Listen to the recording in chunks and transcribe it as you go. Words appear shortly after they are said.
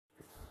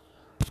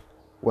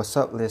What's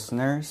up,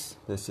 listeners?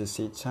 This is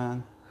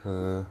Si-chan,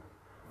 who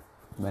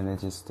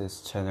manages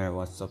this channel,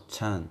 What's Up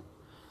Chan.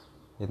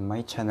 In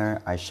my channel,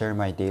 I share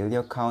my daily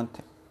account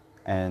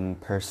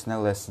and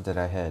personal lessons that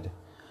I had.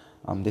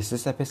 This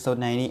is episode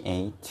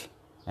 98,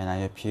 and I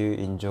hope you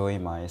enjoy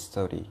my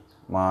speech.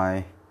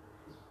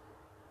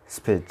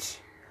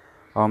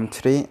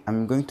 Today,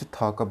 I'm going to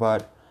talk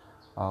about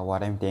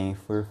what I'm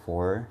thankful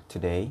for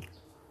today.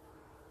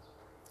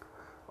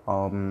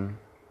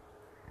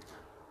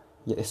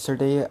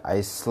 Yesterday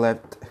I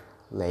slept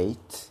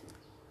late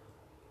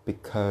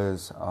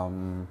because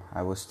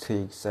I was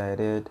too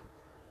excited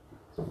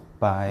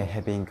by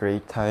having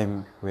great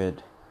time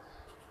with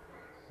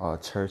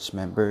church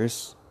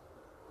members,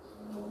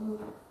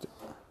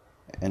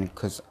 and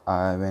because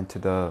I went to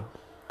the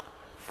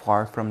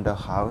far from the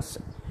house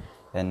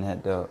and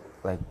had the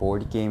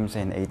board games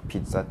and ate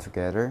pizza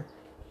together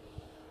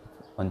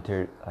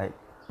until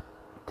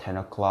 10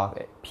 o'clock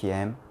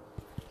p.m.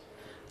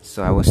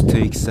 So I was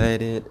too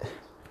excited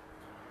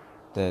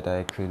that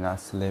I could not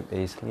sleep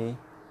easily,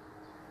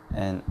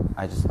 and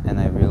I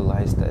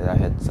realized that I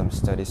had some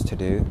studies to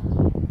do.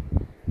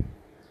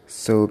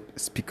 So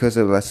it's because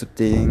of lots of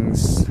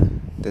things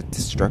that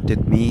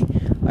distracted me.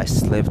 I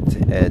slept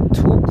at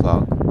 2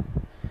 o'clock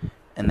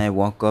and I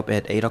woke up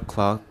at 8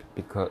 o'clock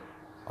because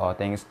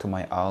thanks to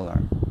my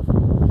alarm.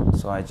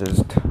 So I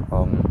just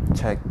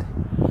checked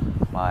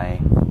my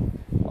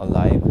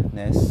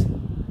aliveness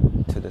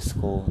to the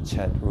school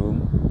chat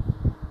room,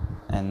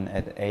 and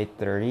at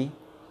 8:30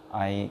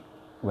 I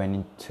went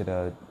into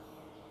the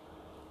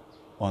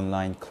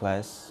online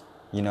class.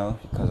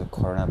 Because of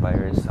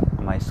coronavirus,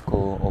 my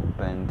school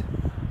opened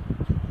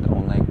the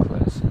online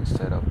class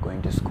instead of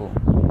going to school.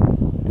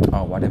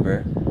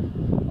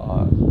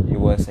 It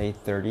was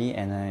 8:30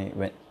 and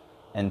I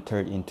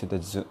entered into the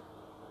Zoom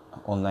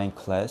online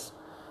class,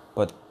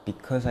 but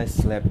because I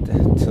slept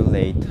too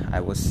late, I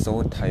was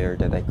so tired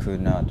that I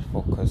could not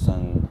focus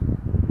on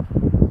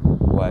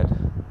what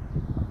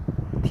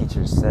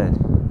teacher said,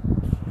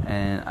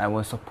 and I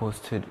was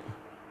supposed to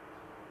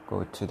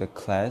go to the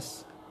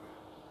class,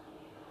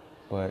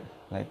 but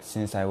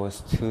since I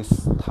was too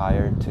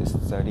tired to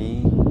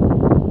study,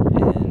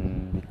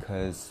 and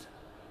because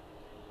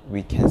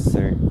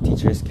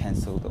teachers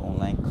canceled the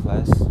online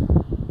class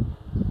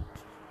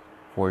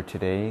for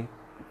today,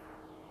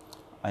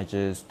 I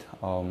just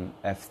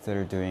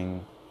after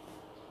doing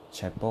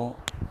chapel,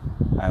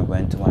 I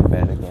went to my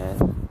bed again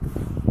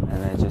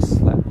and I just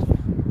slept.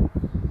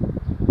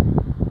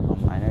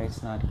 I know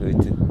it's not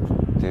good to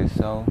do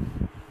so,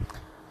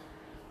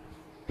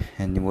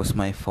 and it was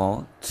my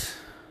fault,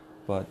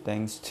 but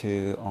thanks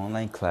to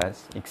online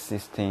class,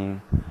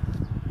 existence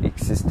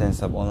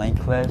of online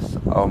class,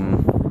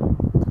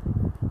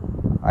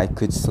 I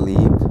could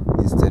sleep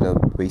instead of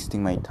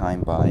wasting my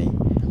time by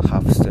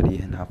half study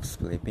and half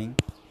sleeping.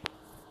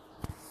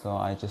 So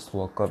I just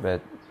woke up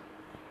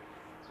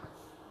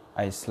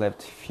I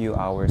slept a few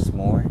hours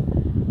more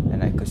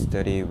and I could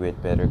study with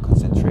better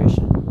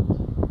concentration.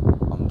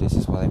 This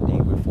is what I'm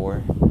thankful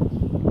for.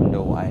 Even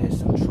though I had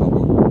some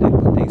trouble, but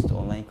thanks to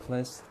online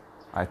class,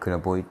 I could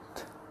avoid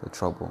the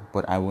trouble.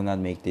 But I will not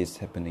make this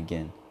happen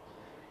again.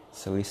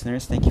 So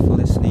listeners, thank you for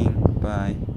listening. Bye.